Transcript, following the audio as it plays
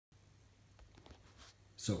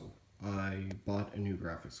So, I bought a new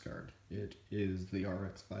graphics card. It is the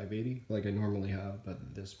RX 580, like I normally have,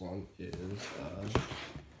 but this one is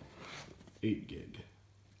 8 gig.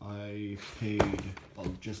 I paid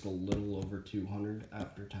just a little over $200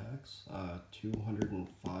 after tax,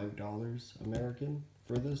 $205 American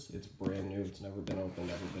for this. It's brand new, it's never been opened,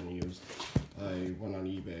 never been used. I went on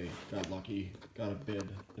eBay, got lucky, got a bid,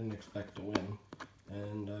 didn't expect to win,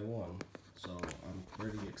 and I won. So I'm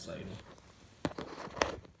pretty excited.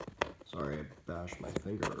 Sorry, I bashed my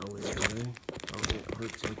finger earlier today. Oh, it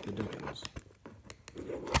hurts like the dickens.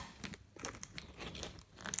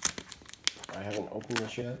 I haven't opened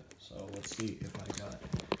this yet, so let's see if I got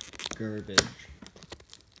garbage.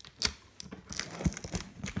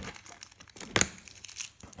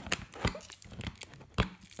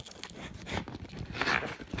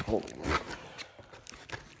 Holy moly.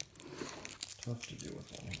 Tough to do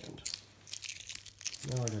with one hand.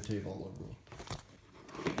 Now I got tape all over me.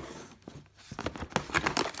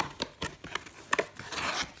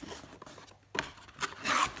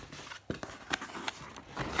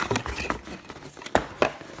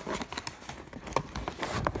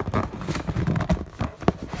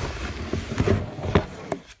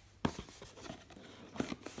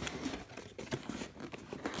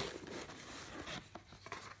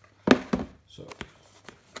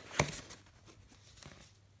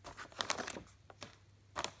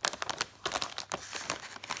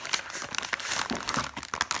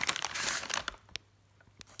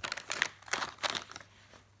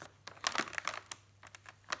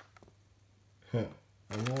 So,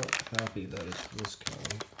 I'm not happy that it's this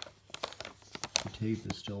kind. The tape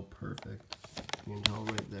is still perfect. You can tell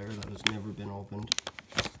right there that it's never been opened.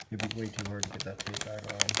 It'd be way too hard to get that tape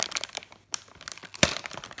back on.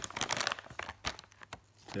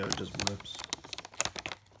 Yeah, it just rips.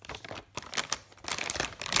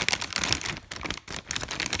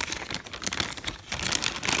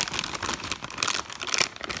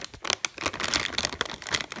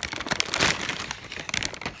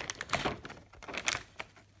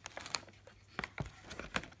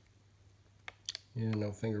 Yeah,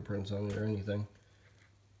 no fingerprints on it or anything.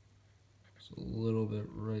 It's a little bit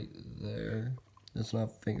right there. It's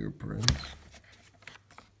not fingerprints.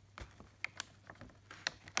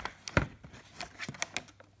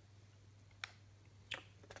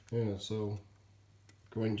 Yeah, so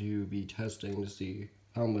going to be testing to see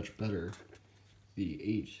how much better the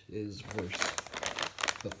 8 is versus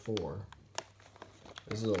the 4.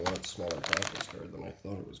 This is a lot smaller graphics card than I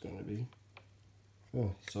thought it was going to be.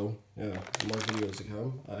 Oh, so yeah, more videos to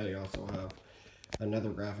come. I also have another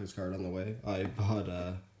graphics card on the way. I bought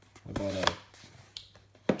a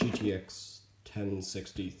GTX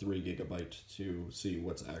 1060 3GB to see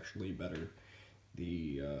what's actually better.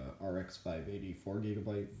 The RX 580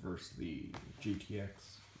 4GB versus the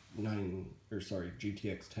GTX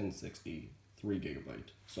 1060 3GB.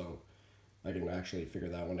 So I can actually figure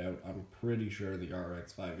that one out. I'm pretty sure the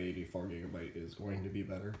RX 580 4GB is going to be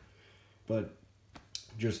better, but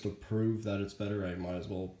just to prove that it's better, I might as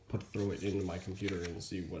well throw it into my computer and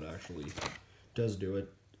see what actually does do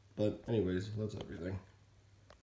it. But anyways, that's everything.